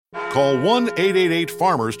Call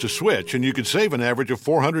 1-888-FARMERS to switch, and you could save an average of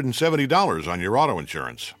 $470 on your auto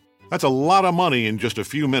insurance. That's a lot of money in just a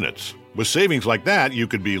few minutes. With savings like that, you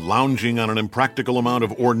could be lounging on an impractical amount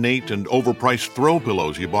of ornate and overpriced throw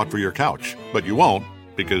pillows you bought for your couch. But you won't,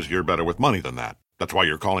 because you're better with money than that. That's why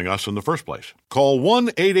you're calling us in the first place. Call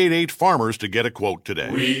 1-888-FARMERS to get a quote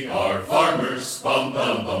today. We are farmers. Bum,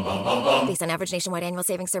 bum, bum, bum, bum, bum. Based on average nationwide annual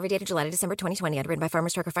savings survey data July to December 2020. Underwritten by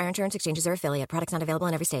Farmers Trucker Fire Insurance Exchanges or affiliate. Products not available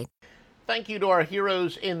in every state. Thank you to our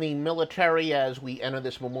heroes in the military as we enter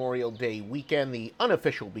this Memorial Day weekend, the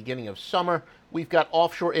unofficial beginning of summer. We've got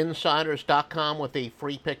OffshoreInsiders.com with a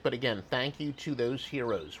free pick, but again, thank you to those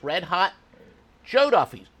heroes. Red Hot Joe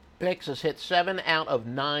Duffy's picks has hit 7 out of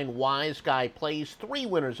 9 wise guy plays, 3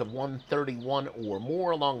 winners of 131 or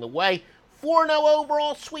more along the way. 4-0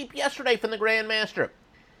 overall sweep yesterday from the Grandmaster.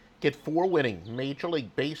 Get 4 winning Major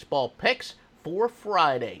League Baseball picks for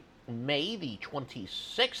Friday, May the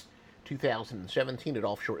 26th. 2017 at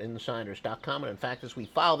OffshoreInsiders.com. And in fact, as we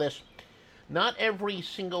file this, not every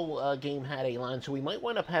single game had a line, so we might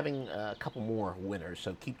wind up having a couple more winners.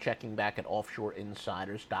 So keep checking back at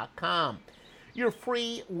OffshoreInsiders.com. Your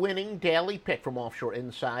free winning daily pick from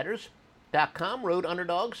OffshoreInsiders.com. Road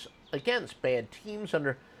underdogs against bad teams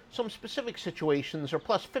under some specific situations are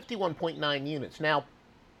plus 51.9 units. Now,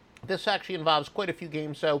 this actually involves quite a few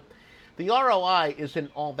games, so the ROI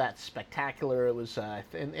isn't all that spectacular. It was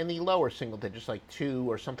in the lower single digits, like 2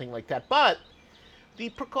 or something like that. But the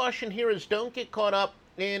precaution here is don't get caught up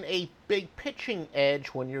in a big pitching edge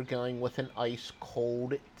when you're going with an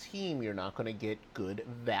ice-cold team. You're not going to get good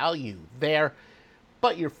value there.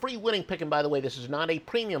 But your free winning pick, and by the way, this is not a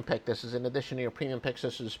premium pick. This is in addition to your premium picks.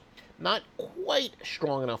 This is not quite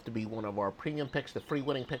strong enough to be one of our premium picks. The free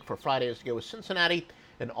winning pick for Friday is to go with Cincinnati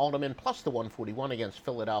and Alderman plus the 141 against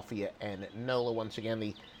Philadelphia and NOLA. Once again,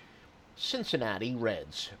 the Cincinnati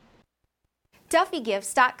Reds.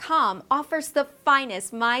 DuffyGifts.com offers the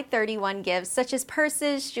finest My 31 gifts, such as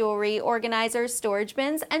purses, jewelry, organizers, storage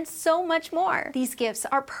bins, and so much more. These gifts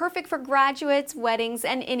are perfect for graduates, weddings,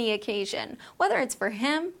 and any occasion, whether it's for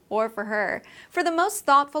him or for her. For the most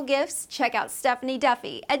thoughtful gifts, check out Stephanie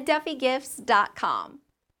Duffy at DuffyGifts.com.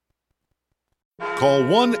 Call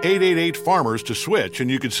 1-888-FARMERS to switch, and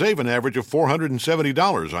you could save an average of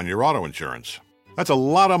 $470 on your auto insurance. That's a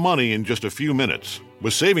lot of money in just a few minutes.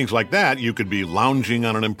 With savings like that, you could be lounging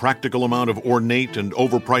on an impractical amount of ornate and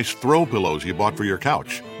overpriced throw pillows you bought for your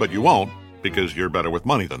couch. But you won't, because you're better with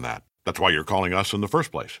money than that. That's why you're calling us in the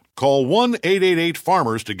first place. Call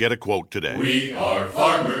 1-888-FARMERS to get a quote today. We are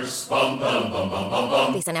farmers. Bum, bum, bum, bum, bum,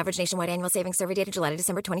 bum. Based on average nationwide annual savings survey data July to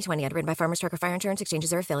December 2020. Underwritten by Farmers Trucker Fire Insurance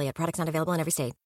Exchanges or affiliate. Products not available in every state.